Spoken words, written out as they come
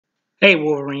Hey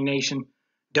Wolverine Nation,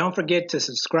 don't forget to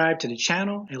subscribe to the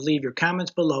channel and leave your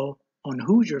comments below on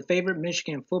who's your favorite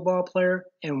Michigan football player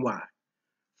and why,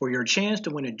 for your chance to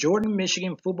win a Jordan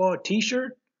Michigan football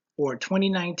t-shirt or a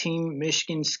 2019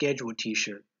 Michigan schedule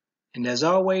t-shirt. And as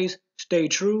always, stay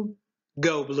true,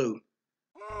 go blue.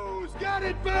 Who's got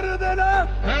it better than us?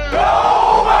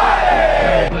 Nobody!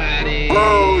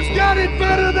 Who's got it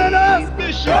better than us?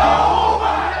 Michigan!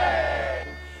 Nobody!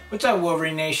 What's up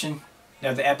Wolverine Nation?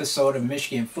 Another episode of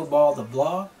Michigan Football, the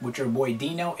vlog, with your boy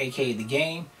Dino, aka The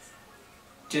Game.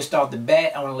 Just off the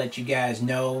bat, I want to let you guys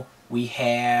know we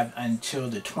have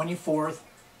until the 24th,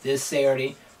 this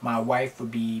Saturday. My wife will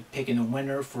be picking the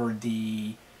winner for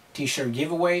the t-shirt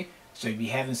giveaway. So if you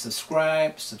haven't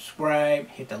subscribed, subscribe,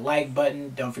 hit the like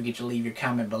button. Don't forget to leave your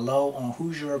comment below on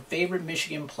who's your favorite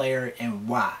Michigan player and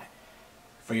why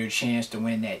for your chance to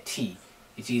win that tee.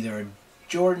 It's either a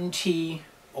Jordan tee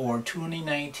or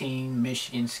 2019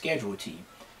 Michigan schedule tee.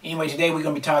 Anyway, today we're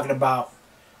going to be talking about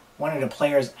one of the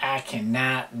players I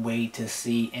cannot wait to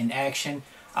see in action.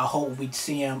 I hope we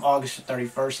see him August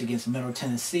 31st against Middle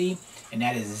Tennessee, and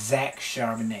that is Zach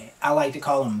Charbonnet. I like to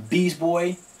call him Beast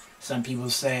Boy. Some people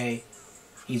say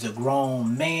he's a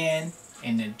grown man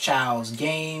in the child's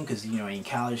game because, you know, in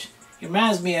college. He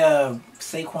reminds me of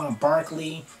Saquon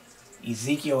Barkley,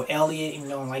 Ezekiel Elliott, even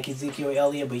though I don't like Ezekiel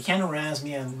Elliott, but he kind of reminds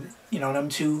me of, you know, them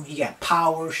two. He got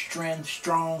power, strength,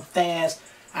 strong, fast.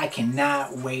 I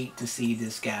cannot wait to see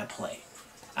this guy play.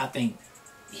 I think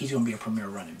he's going to be a premier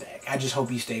running back. I just hope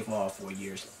he stays for all 4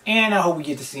 years. And I hope we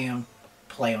get to see him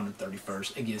play on the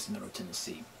 31st against Middle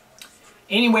Tennessee.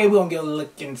 Anyway, we're going to get a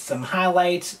look at some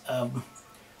highlights of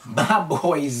my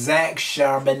boy Zach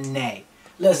Charbonnet.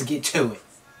 Let's get to it.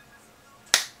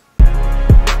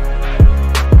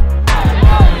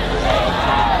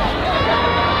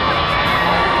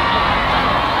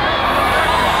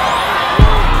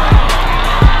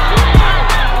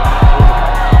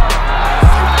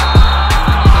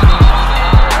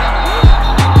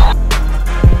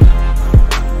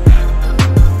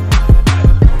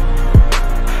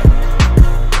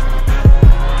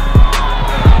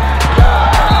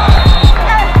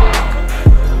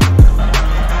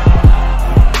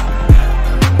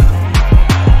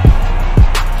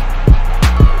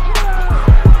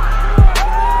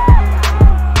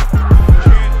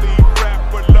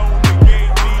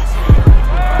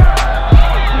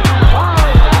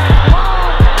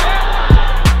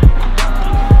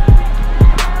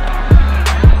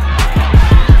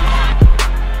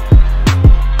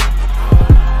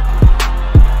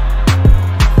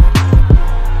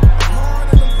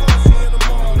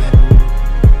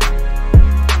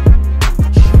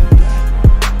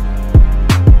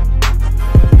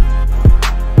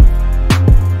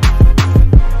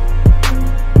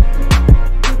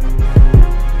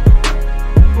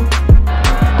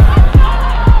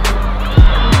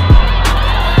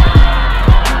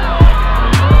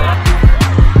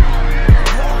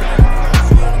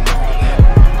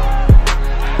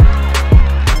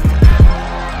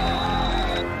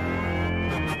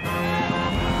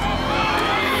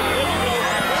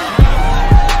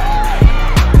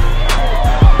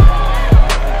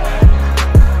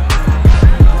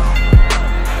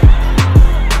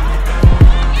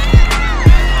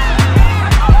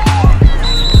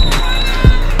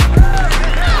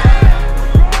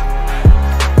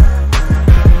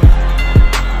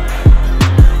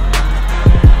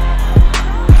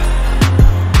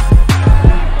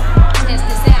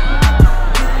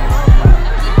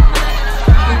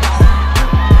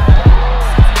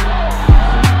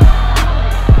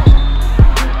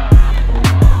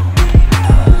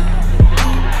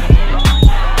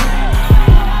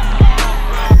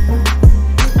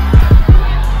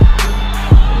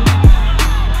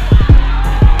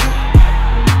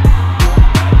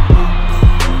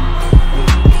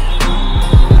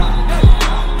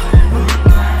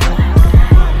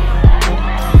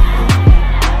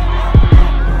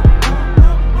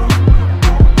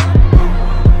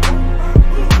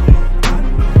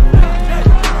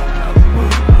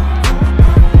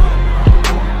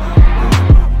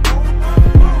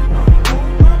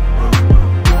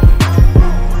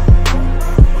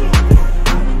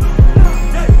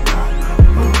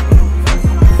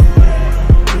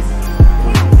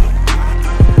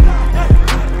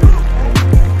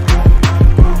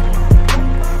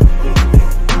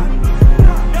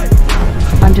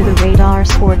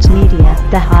 Sports Media,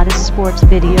 the hottest sports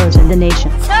videos in the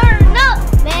nation. Turn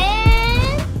up,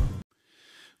 man!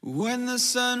 When the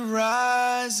sun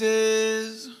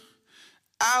rises,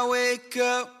 I wake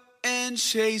up and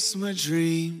chase my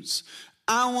dreams.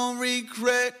 I won't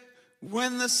regret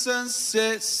when the sun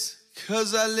sets,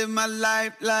 'Cause I live my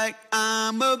life like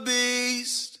I'm a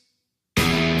beast. I'm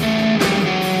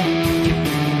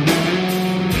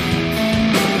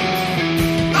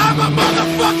a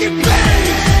motherfucking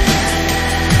beast.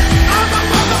 I'm a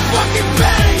motherfucking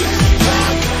beast.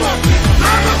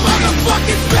 I'm a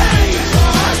motherfucking beast.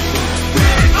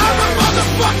 I'm a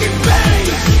motherfucking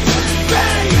beast.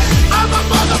 I'm a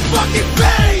motherfucking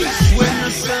beast. When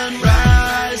the sun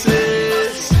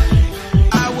rises,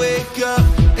 I wake up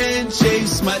and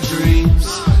chase my dreams.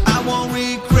 I won't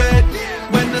regret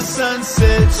when the sun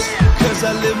sets, 'cause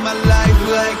I live my life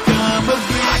like I'm a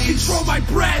beast. I control my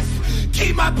breath,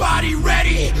 keep my body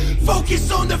ready,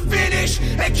 focus on the finish,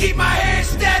 and keep my head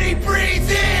steady. Breathe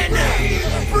in,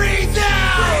 breathe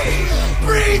out,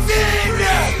 breathe in.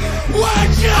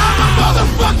 Watch out! I'm a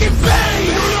motherfucking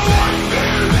beast.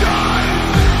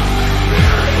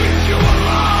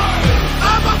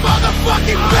 I'm a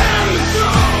motherfucking beast.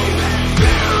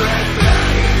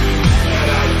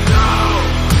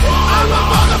 I'm a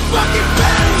motherfucking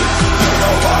beast. You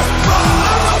know what's wrong?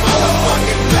 I'm a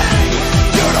motherfucking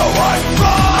beast. You know what's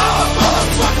wrong? I'm a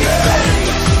motherfucking beast.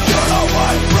 You know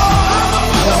what's wrong? I'm a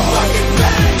motherfucking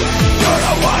beast. You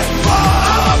know what's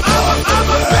wrong? I'm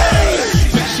a beast.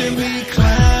 Picture me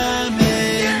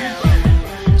climbing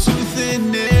tooth and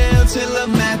nail till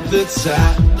I'm at the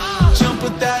top. Jump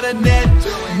without a net,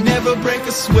 never break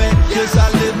a sweat, 'cause I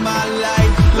live my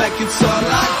life like it's all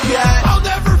I got. I'll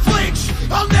never flinch,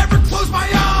 I'll never close my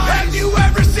eyes. Have you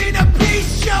ever seen a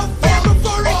beast show fear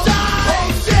before it dies?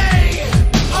 All day,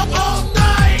 all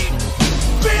night,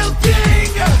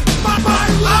 building my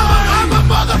life. I'm a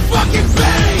motherfucking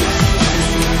beast.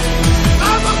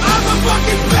 I'm a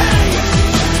fucking beast.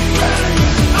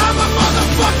 I'm a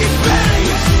motherfucking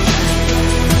beast.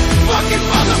 Fucking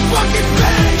motherfucking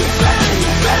beast.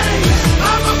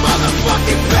 I'm a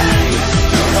motherfucking beast.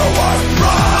 You know what's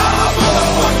wrong? I'm a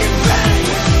motherfucking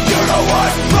beast. You know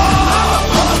what's wrong? I'm a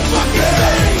motherfucking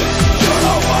beast. You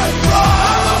know what's wrong?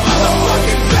 I'm a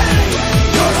motherfucking beast.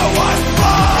 You know what's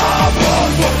wrong? I'm a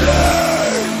motherfucking.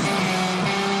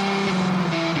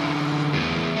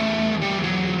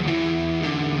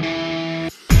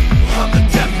 I'm the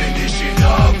definition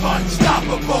of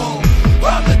unstoppable.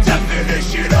 I'm the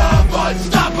definition of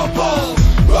unstoppable.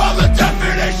 I'm the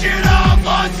definition of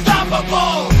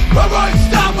unstoppable. I'm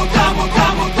unstoppable.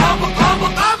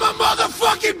 I'm a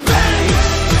motherfucking beast.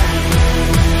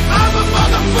 I'm a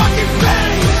motherfucking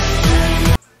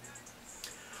beast.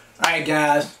 Alright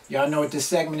guys, y'all know what this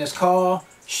segment is called.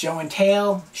 Show and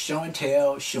tell, show and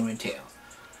tell, show and tell.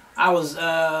 I was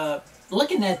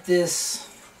looking at this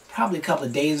probably a couple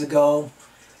of days ago,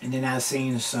 and then I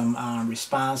seen some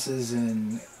responses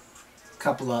and a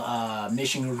couple of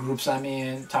Michigan groups I'm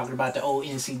in talking about the old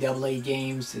NCAA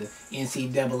games, the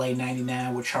NCAA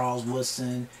 99 with Charles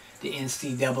Woodson, the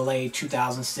NCAA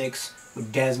 2006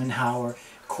 with Desmond Howard.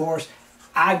 Of course,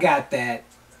 I got that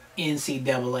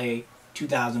NCAA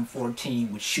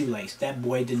 2014 with Shoelace, that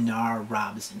boy Denard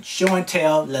Robinson. Show and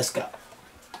tell, let's go.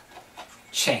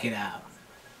 Check it out.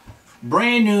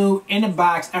 Brand new, in the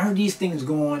box. I heard these things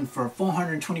going for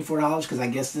 $424 because I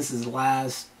guess this is the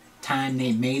last time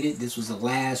they made it. This was the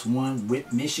last one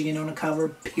with Michigan on the cover,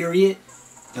 period.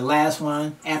 The last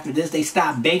one. After this, they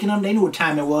stopped baking them. They knew what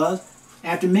time it was.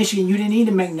 After Michigan, you didn't need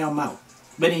to make them out.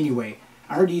 But anyway,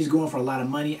 I heard these going for a lot of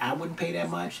money. I wouldn't pay that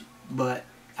much, but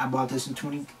I bought this in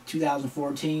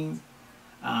 2014.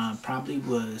 Probably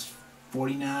was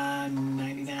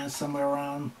 $49.99, somewhere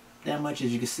around that much,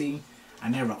 as you can see. I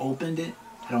never opened it.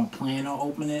 I don't plan on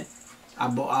opening it.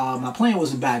 My plan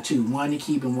was to buy two, one to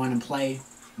keep and one to play.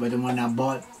 But the one I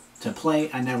bought to play,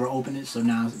 I never opened it, so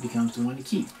now it becomes the one to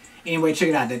keep. Anyway, check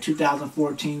it out. That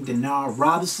 2014 Denard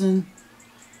Robinson.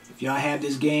 If y'all have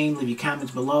this game, leave your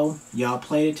comments below. Y'all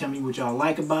played it. Tell me what y'all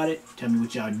like about it. Tell me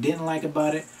what y'all didn't like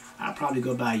about it. I'll probably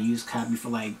go buy a used copy for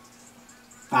like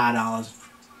 $5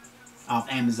 off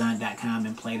Amazon.com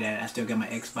and play that. I still got my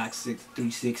Xbox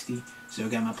 360. Still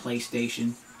got my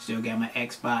PlayStation. Still got my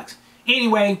Xbox.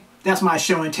 Anyway, that's my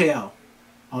show and tell.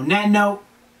 On that note,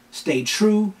 stay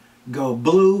true. Go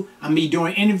blue. I'm be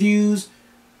doing interviews.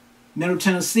 Middle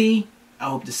Tennessee. I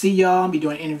hope to see y'all. I'll be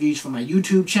doing interviews for my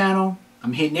YouTube channel.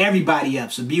 I'm hitting everybody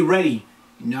up, so be ready.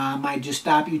 You know, I might just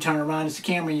stop you, turn around, it's the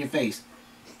camera in your face.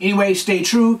 Anyway, stay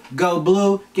true. Go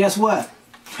blue. Guess what?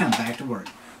 I'm back to work.